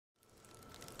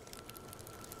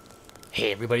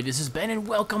Hey everybody, this is Ben and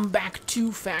welcome back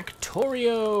to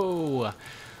Factorio!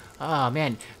 Ah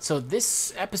man, so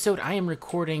this episode I am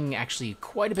recording actually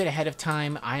quite a bit ahead of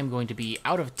time. I am going to be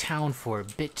out of town for a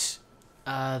bit.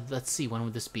 Let's see, when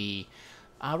would this be?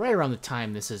 Right around the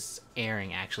time this is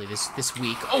airing actually, this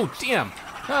week. Oh damn!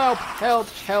 Help, help,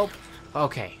 help!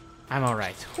 Okay, I'm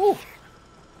alright. Whew!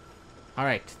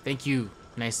 Alright, thank you,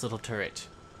 nice little turret.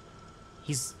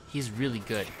 He's really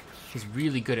good. He's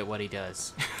really good at what he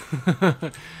does.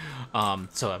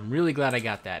 So I'm really glad I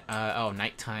got that. Oh,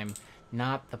 nighttime.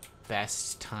 Not the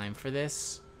best time for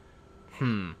this.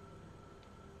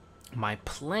 My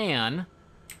plan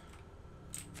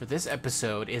for this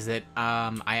episode is that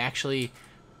I actually...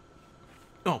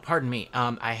 Oh, pardon me.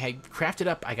 I had crafted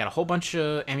up... I got a whole bunch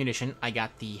of ammunition. I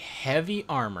got the heavy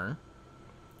armor,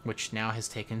 which now has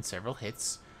taken several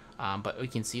hits. But we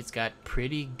can see it's got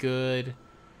pretty good...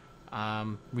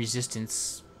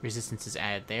 resistance is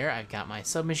added there. I've got my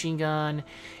submachine gun,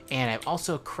 and I've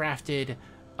also crafted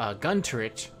a gun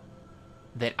turret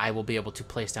that I will be able to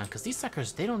place down, because these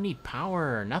suckers, they don't need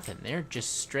power or nothing. They're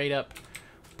just straight up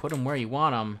put them where you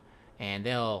want them and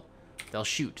they'll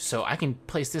shoot. So I can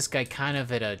place this guy kind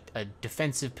of at a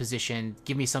defensive position,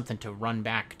 give me something to run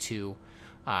back to.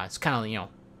 It's kind of, you know,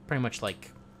 pretty much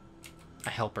like a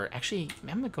helper. Actually,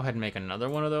 I'm gonna go ahead and make another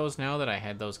one of those now that I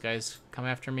had those guys come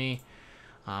after me.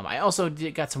 I also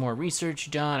got some more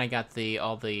research done. I got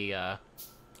all the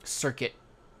circuit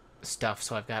stuff,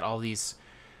 so I've got all these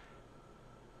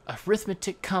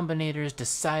arithmetic combinators,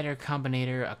 decider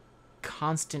combinator, a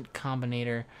constant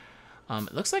combinator.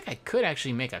 It looks like I could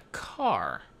actually make a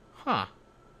car. Huh.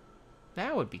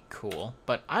 That would be cool,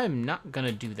 but I'm not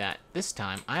gonna do that this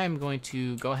time. I am going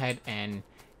to go ahead and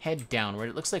head downward.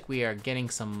 It looks like we are getting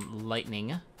some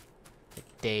lightning. The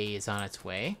day is on its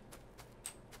way.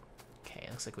 Okay,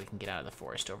 looks like we can get out of the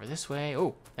forest over this way.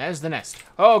 Oh, there's the nest.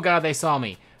 Oh god, they saw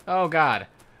me. Oh god.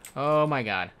 Oh my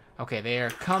god. Okay, they are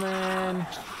coming.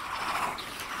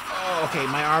 Oh, okay,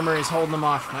 my armor is holding them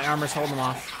off. My armor's holding them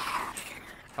off.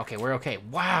 Okay, we're okay.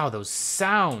 Wow, those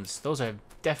sounds. Those are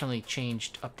definitely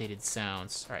changed, updated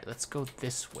sounds. All right, let's go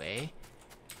this way.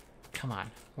 Come on.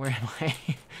 Where am I?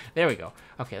 There we go.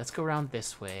 Okay, let's go around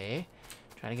this way.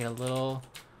 Try to get a little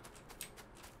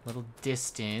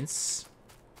distance.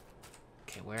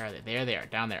 Okay, where are they? There they are,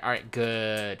 down there. All right,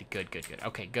 good.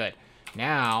 Okay, good.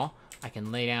 Now I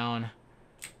can lay down.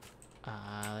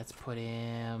 Let's put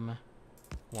him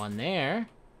one there,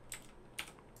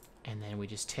 and then we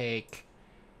just take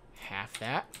half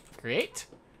that. Great.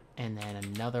 And then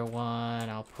another one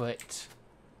I'll put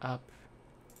up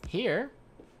here.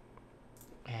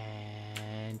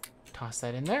 And toss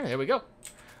that in there. There we go.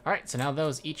 All right, so now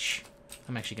those each...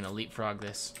 I'm actually going to leapfrog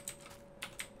this.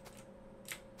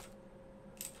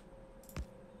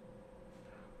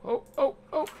 Oh,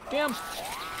 damn.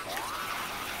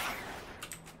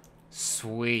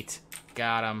 Sweet.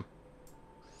 Got him.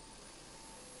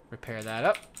 Repair that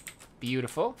up.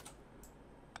 Beautiful.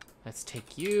 Let's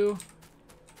take you.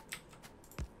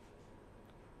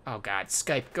 Oh, God.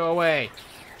 Skype, go away.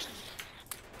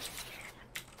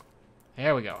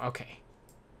 There we go. Okay.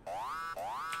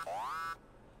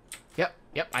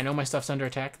 Yep. I know my stuff's under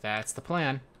attack. That's the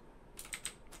plan.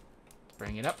 Let's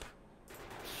bring it up.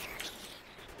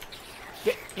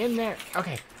 Get in there.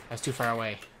 Okay. That's too far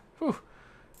away. Whew.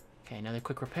 Okay, another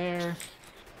quick repair.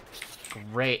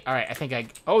 Great. All right, I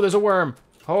think oh, there's a worm.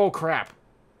 Oh, crap.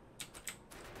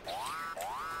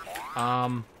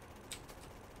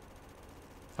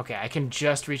 Okay, I can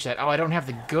just reach that. Oh, I don't have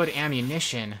the good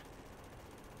ammunition.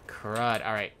 Crud.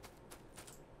 All right.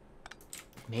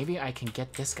 Maybe I can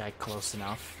get this guy close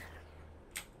enough.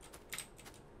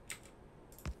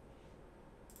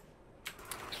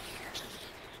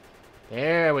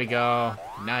 There we go.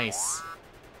 Nice.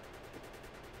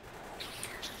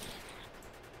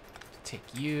 Take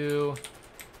you.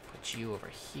 Put you over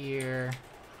here.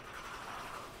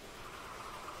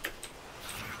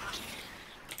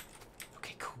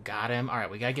 Okay, cool. Got him. All right,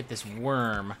 we gotta get this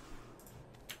worm.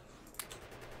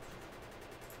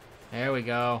 There we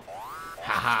go.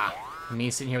 Haha.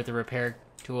 Me sitting here with the repair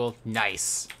tool.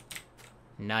 Nice.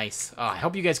 Nice. Oh, I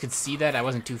hope you guys could see that. I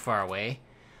wasn't too far away.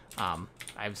 I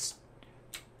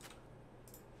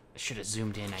should have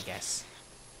zoomed in, I guess.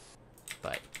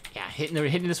 But yeah,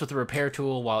 hitting this with the repair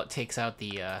tool while it takes out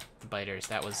the biters.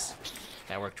 That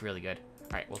worked really good. All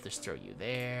right, we'll just throw you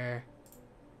there.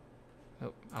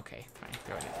 Oh, okay, fine.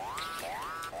 Throw it in.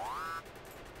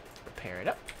 Repair it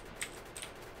up.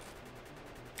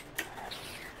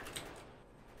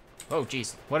 Oh,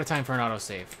 jeez. What a time for an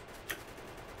autosave.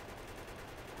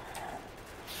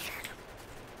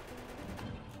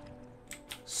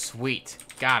 Sweet.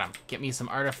 Got him. Get me some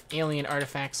alien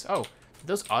artifacts. Oh, did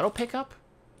those auto pick up?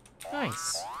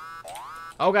 Nice.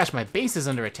 Oh gosh, my base is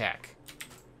under attack.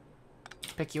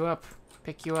 Pick you up.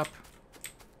 Pick you up.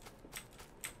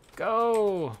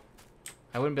 Go!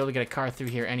 I wouldn't be able to get a car through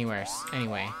here anywhere.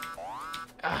 Anyway.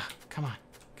 Ah, come on.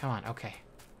 Come on, okay.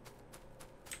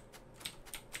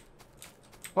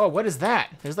 Whoa, what is that?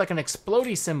 There's like an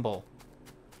explodey symbol.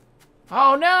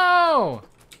 Oh no!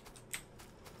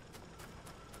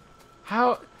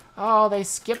 How? Oh, they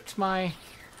skipped my...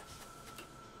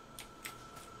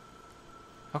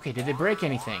 Okay, did they break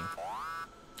anything?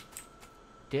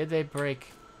 Did they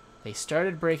break... They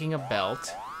started breaking a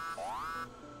belt.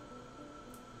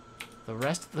 The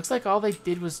rest... Looks like all they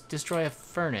did was destroy a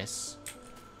furnace.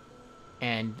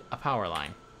 And a power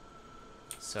line.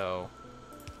 So...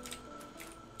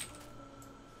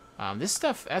 this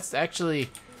stuff, that's actually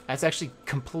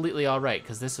completely alright,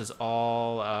 because this is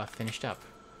all finished up.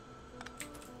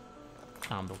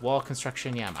 The wall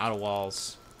construction, yeah, I'm out of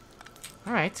walls.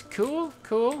 Alright, cool,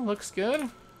 cool, looks good.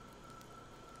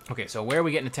 Okay, so where are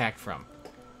we getting attacked from?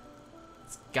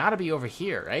 It's gotta be over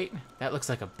here, right? That looks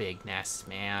like a big nest,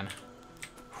 man.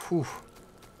 Whew.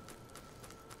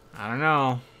 I don't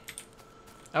know.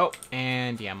 Oh,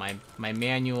 and yeah, my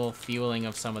manual fueling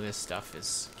of some of this stuff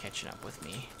is catching up with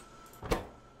me.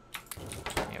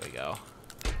 There we go.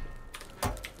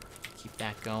 Keep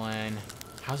that going.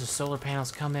 How's the solar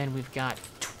panels come in? We've got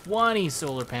 20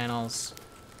 solar panels.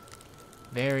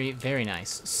 Very, very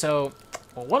nice. So,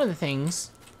 well, one of the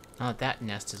things, now that that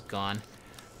nest is gone,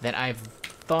 that I've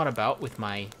thought about with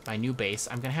my new base,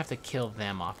 I'm going to have to kill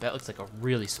them off. That looks like a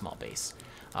really small base.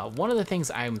 One of the things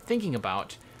I'm thinking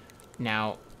about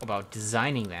now, about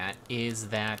designing that, is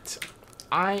that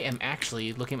I am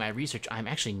actually, looking at my research, I'm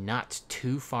actually not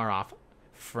too far off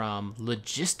from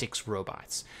logistics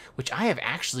robots, which I have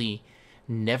actually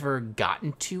never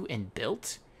gotten to and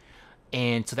built.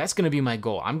 And so that's going to be my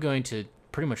goal. I'm going to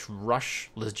pretty much rush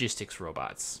logistics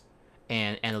robots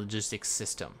and a logistics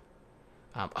system.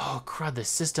 Oh, crud, the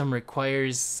system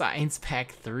requires science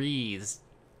pack 3s.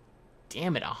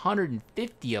 Damn it,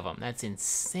 150 of them. That's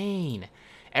insane.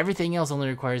 Everything else only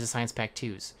requires the science pack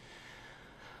 2s.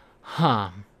 Huh.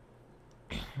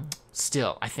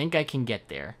 Still, I think I can get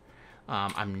there.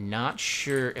 I'm not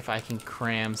sure if I can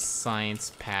cram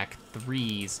science pack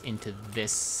 3s into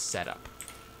this setup.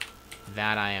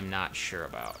 That I am not sure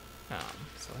about.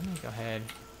 So let me go ahead.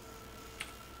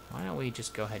 Why don't we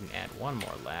just go ahead and add one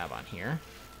more lab on here?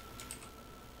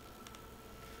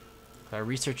 Our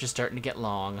research is starting to get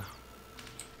long.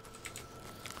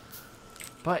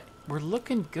 But we're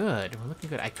looking good. We're looking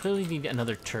good. I clearly need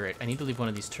another turret. I need to leave one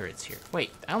of these turrets here.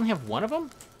 Wait, I only have one of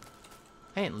them?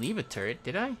 I didn't leave a turret,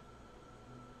 did I?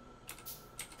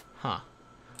 Huh.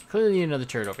 Clearly need another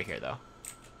turret over here, though.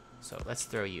 So let's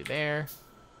throw you there.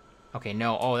 Okay,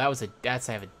 no. Oh, I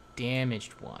have a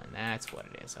damaged one. That's what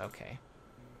it is. Okay.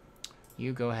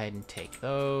 You go ahead and take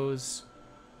those.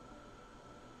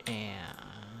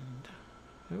 And...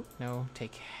 Oop, no.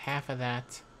 Take half of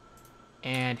that.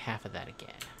 And half of that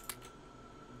again.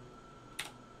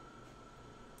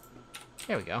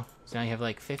 There we go. So now you have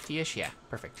like 50-ish? Yeah,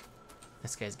 perfect.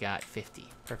 This guy's got 50.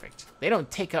 Perfect. They don't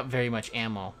take up very much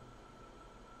ammo.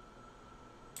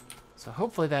 So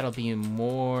hopefully that'll be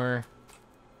more...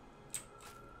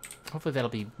 Hopefully that'll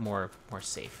be more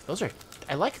safe. Those are...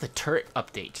 I like the turret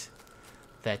update.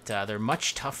 That they're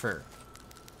much tougher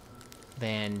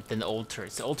than the old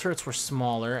turrets. The old turrets were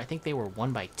smaller. I think they were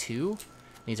 1x2.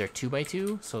 These are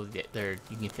 2x2, so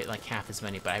you can fit like half as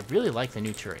many. But I really like the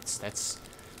new turrets.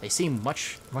 They seem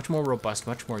much more robust,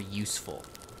 much more useful.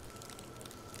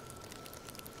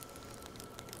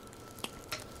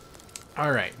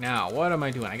 All right, now what am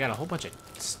I doing? I got a whole bunch of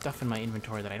stuff in my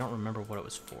inventory that I don't remember what it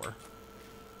was for.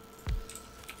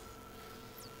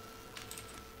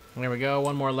 There we go.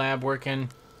 One more lab working.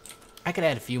 I could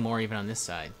add a few more even on this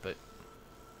side, but.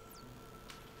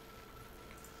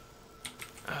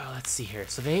 Let's see here.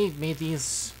 So they made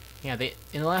these, yeah,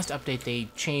 in the last update they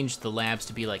changed the labs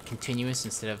to be like continuous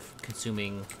instead of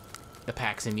consuming the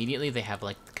packs immediately. They have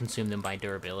like consume them by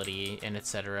durability and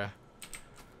etc.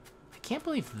 I can't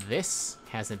believe this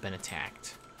hasn't been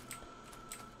attacked.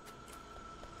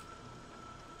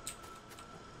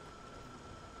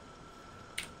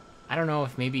 I don't know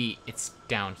if maybe it's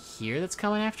down here that's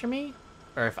coming after me,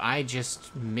 or if I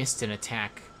just missed an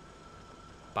attack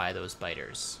by those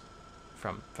biters.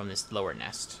 From this lower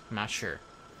nest. I'm not sure.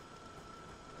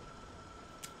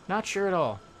 Not sure at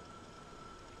all.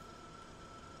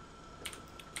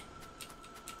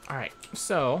 Alright,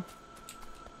 so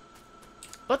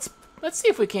let's see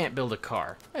if we can't build a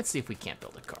car. Let's see if we can't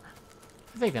build a car.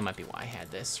 I think that might be why I had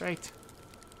this, right?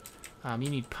 You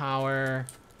need power.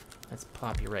 Let's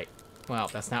plop you right. Well,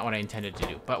 that's not what I intended to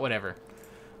do, but whatever.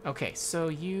 Okay, so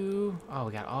you... Oh,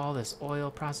 we got all this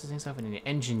oil processing stuff and an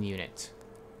engine unit.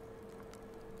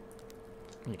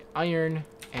 We need iron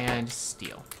and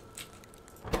steel.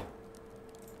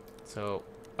 So...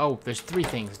 Oh, there's 3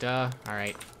 things, duh.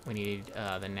 Alright, we need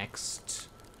the next...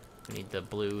 We need the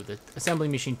blue, the assembly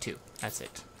machine 2. That's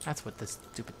it. That's what this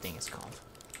stupid thing is called.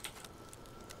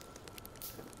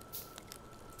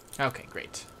 Okay,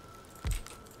 great.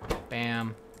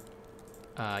 Bam.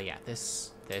 Yeah,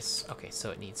 this. Okay,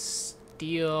 so it needs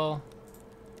steel.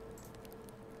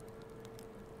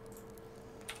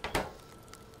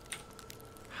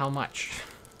 How much?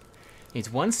 It needs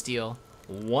 1 steel,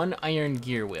 1 iron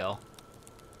gear wheel,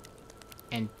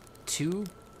 and 2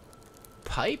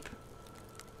 pipe?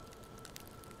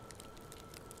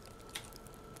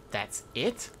 That's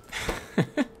it?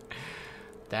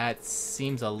 That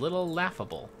seems a little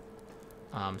laughable.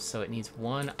 So it needs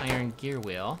 1 iron gear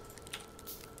wheel.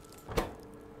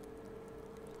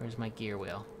 Where's my gear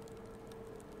wheel?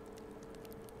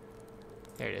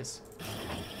 There it is.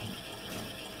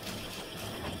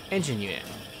 Engine unit.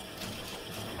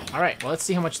 Alright, well let's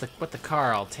see how much what the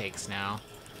car all takes now.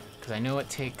 Because I know it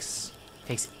takes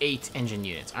 8 engine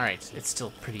units. Alright, it's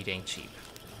still pretty dang cheap.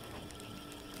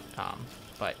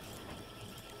 But...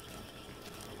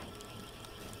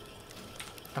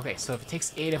 Okay, so if it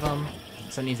takes 8 of them,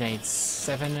 so it means I need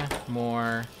 7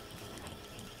 more...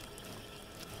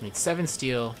 I need 7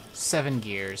 steel, 7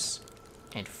 gears,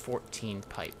 and 14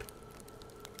 pipe.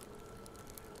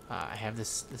 I have the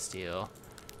steel.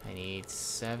 I need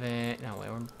 7... No, wait,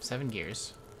 7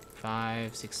 gears.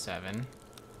 5, 6, 7.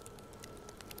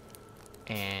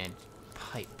 And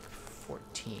pipe,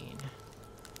 14.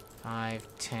 5,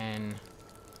 10...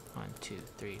 1, 2,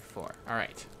 3, 4.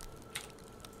 Alright.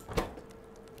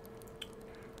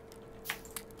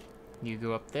 You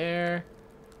go up there.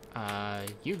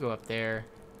 You go up there.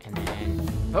 And then...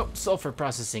 Oh, sulfur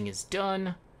processing is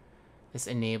done. This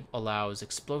allows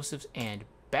explosives and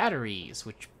batteries,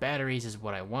 which batteries is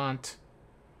what I want.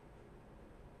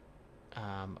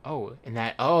 Oh, and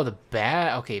that... Oh,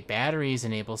 okay, batteries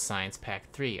enable science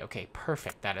pack 3. Okay,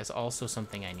 perfect. That is also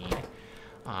something I need.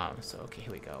 So, okay,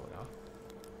 here we go.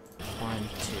 1, 2,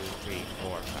 3,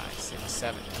 4, 5, 6,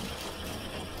 7.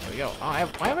 There we go. Oh,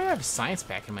 why do I have a science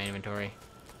pack in my inventory?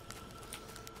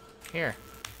 Here.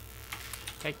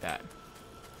 Take that.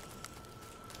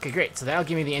 Okay, great. So that'll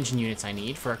give me the engine units I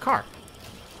need for a car.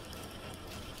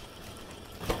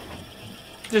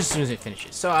 Just as soon as it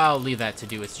finishes. So I'll leave that to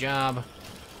do its job.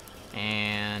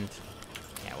 And...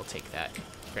 yeah, we'll take that.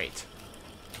 Great.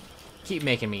 Keep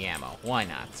making me ammo. Why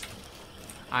not?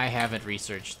 I haven't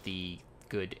researched the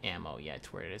good ammo yet.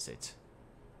 Where is it?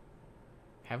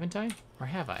 Haven't I? Or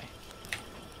have I?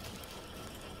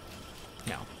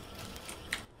 No.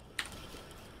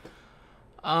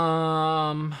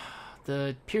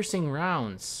 The piercing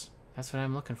rounds. That's what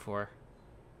I'm looking for.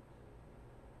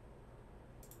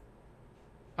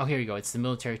 Oh, here you go. It's the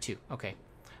military 2. Okay.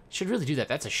 Should really do that.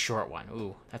 That's a short one.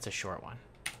 Ooh, that's a short one.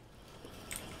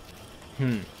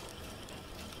 I'm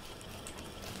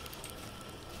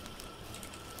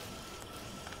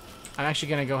actually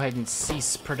going to go ahead and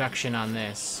cease production on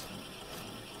this.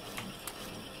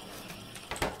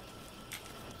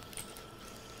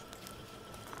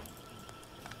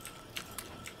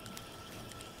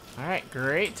 Alright,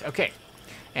 great. Okay.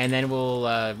 And then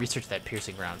we'll research that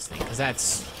piercing rounds thing, because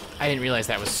that's... I didn't realize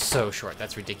that was so short.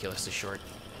 That's ridiculously short.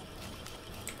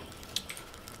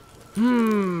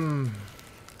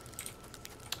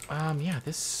 Yeah,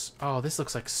 this... Oh, this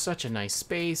looks like such a nice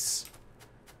space.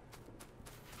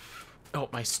 Oh,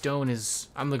 my stone is...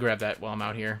 I'm gonna grab that while I'm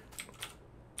out here.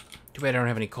 Too bad I don't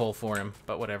have any coal for him,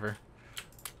 but whatever.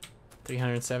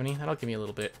 370? That'll give me a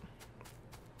little bit.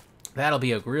 That'll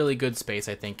be a really good space,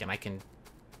 I think, and I can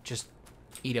just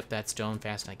eat up that stone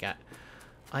fast. I got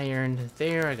iron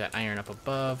there. I got iron up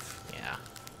above. Yeah.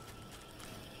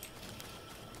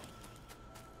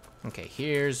 Okay,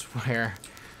 here's where...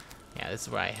 Yeah, this is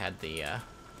where I had the,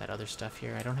 that other stuff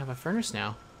here. I don't have a furnace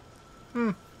now.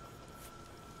 I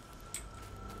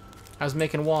was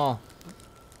making wall.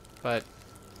 But...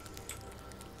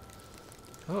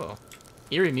 Oh.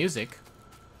 Eerie music.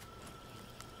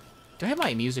 Do I have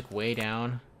my music way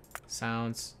down?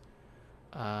 Sounds.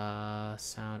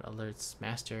 Sound alerts.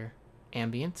 Master.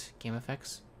 Ambient. Game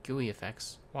effects. GUI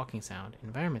effects. Walking sound.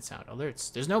 Environment sound.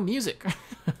 Alerts. There's no music.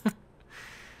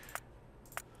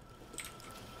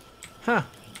 Huh.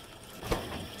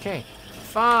 Okay.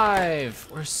 5.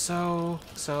 We're so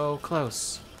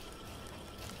close.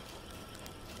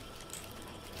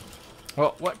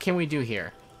 Well, what can we do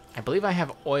here? I believe I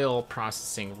have oil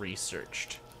processing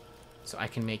researched. So I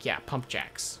can make, yeah, pump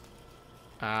jacks.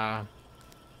 Oh,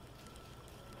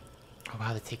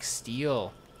 wow, they take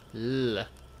steel. Ugh.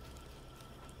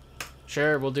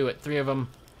 Sure, we'll do it. 3 of them.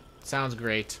 Sounds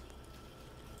great.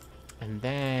 And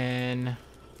then...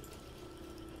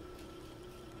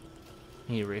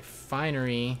 need a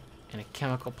refinery and a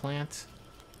chemical plant.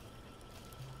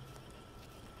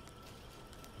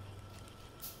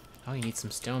 Oh, you need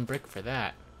some stone brick for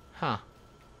that. Huh.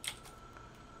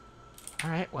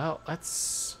 Alright, well,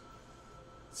 let's...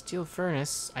 steel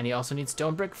furnace. I also need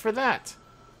stone brick for that.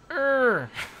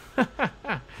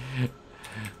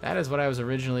 That is what I was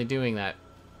originally doing that.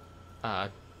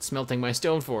 Smelting my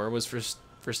stone for was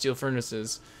for steel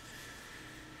furnaces.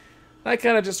 I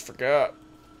kind of just forgot.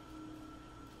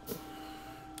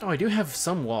 Oh, I do have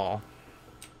some wall.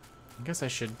 I guess I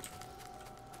should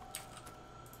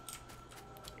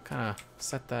kind of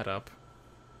set that up.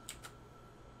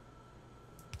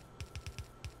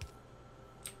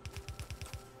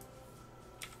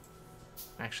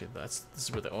 Actually, this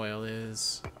is where the oil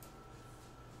is.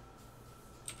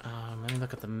 Let me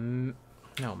look at the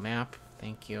map.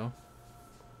 Thank you.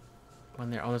 One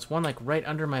there. Oh, there's one like right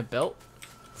under my belt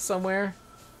somewhere.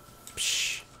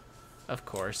 Psh, of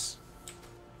course.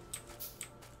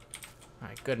 All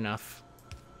right, good enough.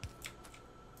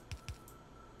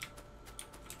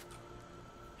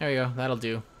 There we go. That'll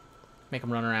do. Make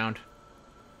them run around.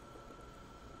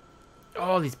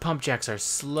 Oh, these pump jacks are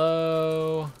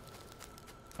slow.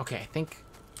 Okay, I think...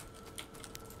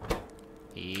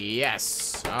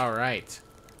 yes! Alright.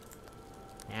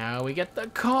 Now we get the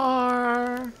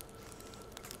car!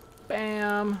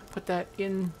 Bam! Put that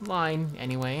in line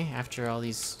anyway, after all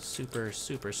these super,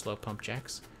 super slow pump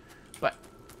jacks. But,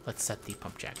 let's set the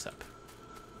pump jacks up.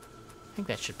 I think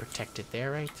that should protect it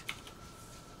there, right?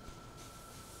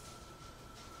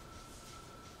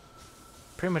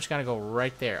 Pretty much gotta go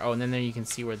right there. Oh, and then there you can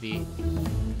see where the...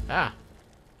 ah!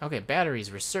 Okay,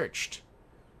 batteries researched.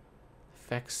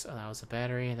 Effects allows a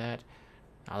battery that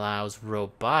allows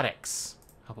robotics.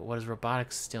 Oh, but what does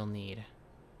robotics still need?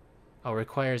 Oh,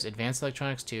 requires advanced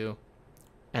electronics too,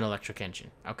 and electric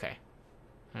engine. Okay.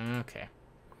 Okay.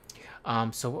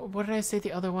 So what did I say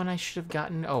the other one I should have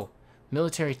gotten? Oh,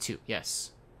 military 2. Yes,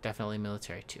 definitely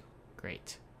military 2.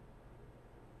 Great.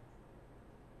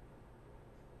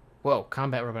 Whoa,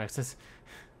 combat robotics. That's...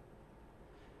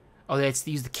 oh, that's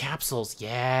to use the capsules.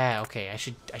 Yeah, okay. I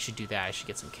should do that. I should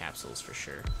get some capsules for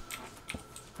sure.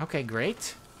 Okay,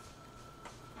 great.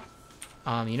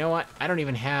 You know what? I don't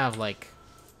even have like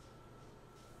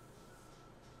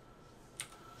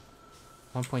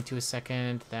 1.2 a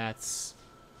second. That's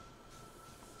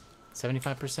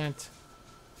 75%.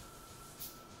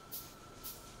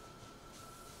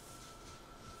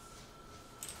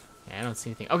 Yeah, I don't see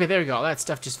anything. Okay, there we go. All that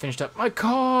stuff just finished up. My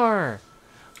car!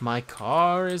 My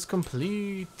car is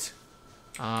complete.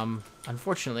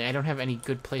 Unfortunately, I don't have any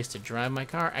good place to drive my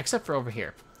car, except for over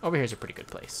here. Over here's a pretty good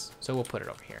place, so we'll put it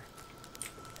over here.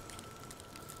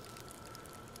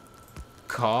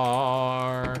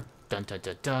 Car. Dun dun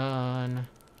dun dun.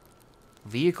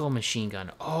 Vehicle machine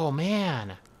gun. Oh,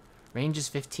 man. Range is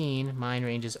 15. Mine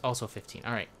range is also 15.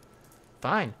 All right.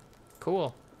 Fine.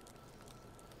 Cool.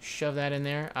 Shove that in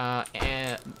there.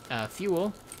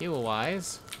 Fuel.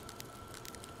 Fuel-wise.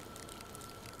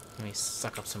 Let me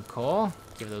suck up some coal.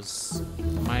 Give those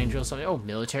mining drills something. Oh,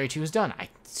 military 2 is done. I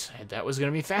said that was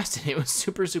going to be fast, and it was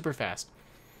super, super fast.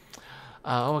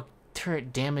 Oh, a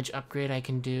turret damage upgrade I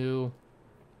can do.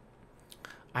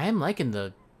 I am liking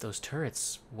those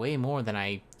turrets way more than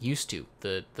I used to.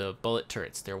 The bullet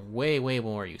turrets. They're way, way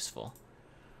more useful.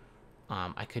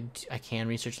 I can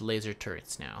research laser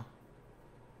turrets now,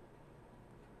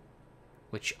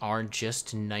 which are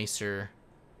just nicer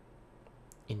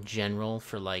in general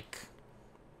for, like,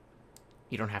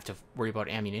 you don't have to worry about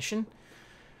ammunition.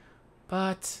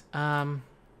 But,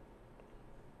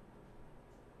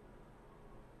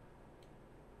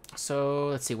 so,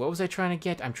 let's see, what was I trying to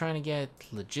get? I'm trying to get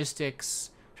logistics,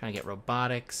 trying to get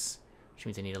robotics, which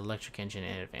means I need electric engine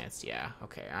and advanced. Yeah,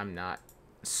 okay, I'm not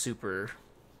super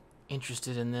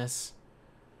interested in this.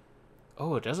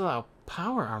 Oh, it does allow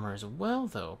power armor as well,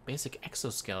 though. Basic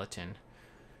exoskeleton.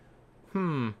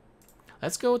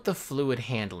 Let's go with the fluid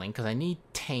handling, because I need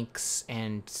tanks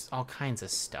and all kinds of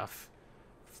stuff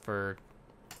to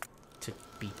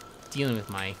be dealing with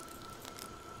my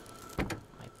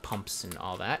pumps and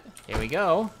all that. There we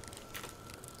go.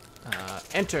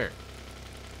 Enter.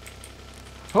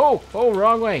 Oh,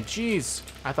 wrong way. Jeez.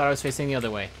 I thought I was facing the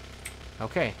other way.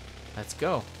 Okay, let's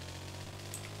go.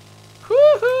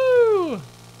 Woohoo!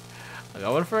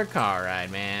 Going for a car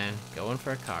ride, man. Going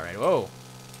for a car ride. Whoa.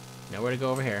 Nowhere to go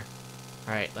over here.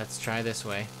 Alright, let's try this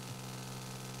way.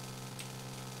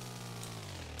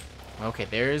 Okay,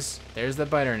 there's the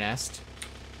biter nest.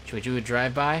 Should we do a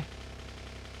drive-by?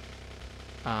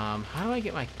 How do I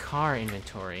get my car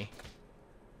inventory?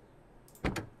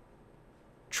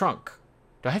 Trunk.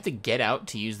 Do I have to get out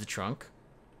to use the trunk?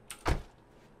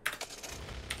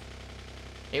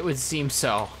 It would seem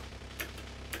so.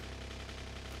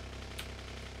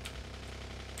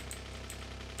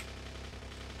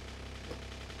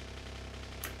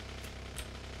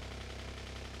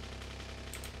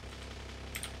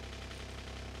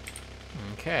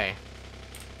 Okay.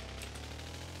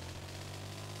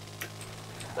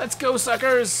 Let's go,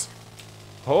 suckers!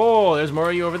 Oh, there's more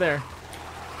of you over there.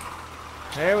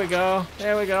 There we go.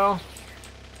 There we go.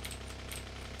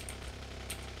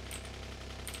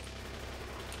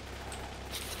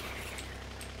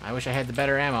 I wish I had the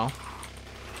better ammo.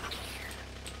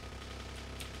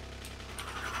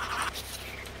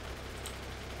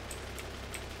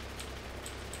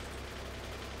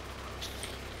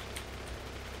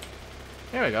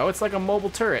 There we go. It's like a mobile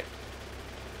turret.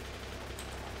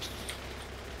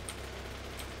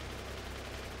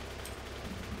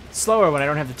 It's slower when I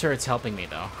don't have the turrets helping me,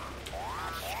 though.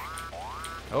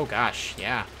 Oh gosh,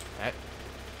 yeah.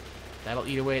 That'll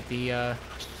eat away at the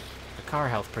car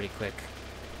health pretty quick.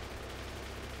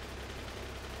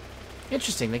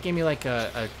 Interesting. They gave me like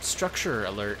a structure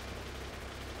alert.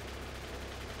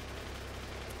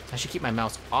 I should keep my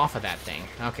mouse off of that thing.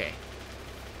 Okay.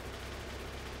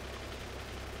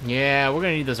 Yeah, we're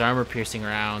gonna need those armor-piercing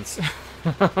rounds.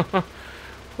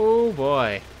 Oh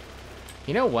boy.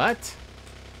 You know what?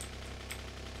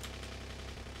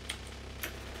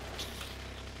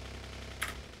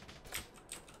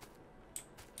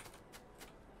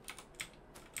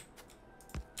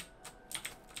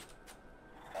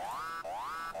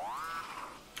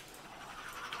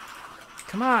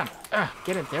 Come on.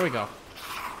 Get it. There we go.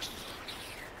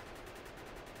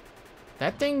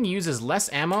 That thing uses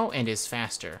less ammo and is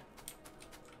faster.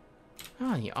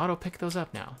 Oh, you auto-pick those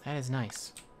up now. That is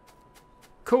nice.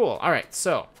 Cool. All right,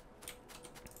 so.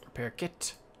 Repair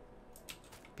kit.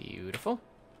 Beautiful.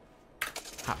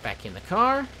 Hop back in the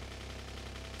car.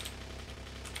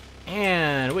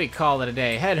 And we call it a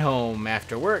day. Head home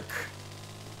after work.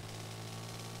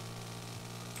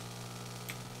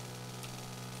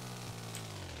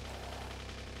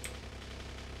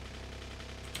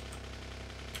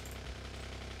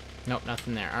 Nope,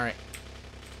 nothing there. All right.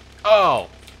 Oh,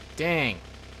 dang.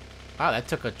 Wow, that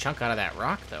took a chunk out of that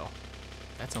rock, though.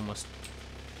 That's almost...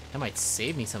 That might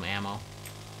save me some ammo.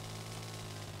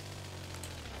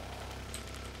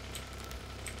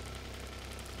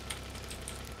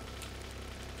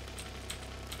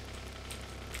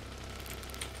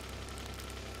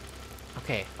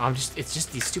 Okay, it's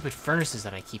just these stupid furnaces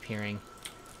that I keep hearing.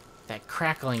 That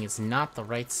crackling is not the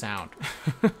right sound.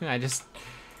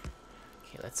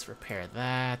 Okay, let's repair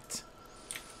that.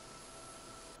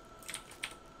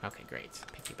 Okay, great.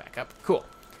 Pick you back up. Cool.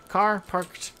 Car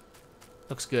parked.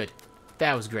 Looks good.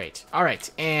 That was great. All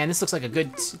right, and this looks like a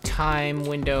good time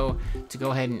window to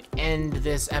go ahead and end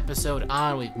this episode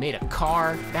on. We've made a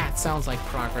car. That sounds like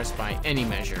progress by any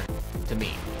measure to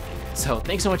me. So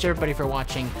thanks so much, everybody, for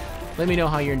watching. Let me know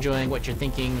how you're enjoying, what you're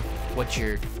thinking, what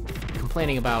you're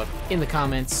complaining about in the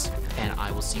comments, and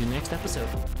I will see you in the next episode.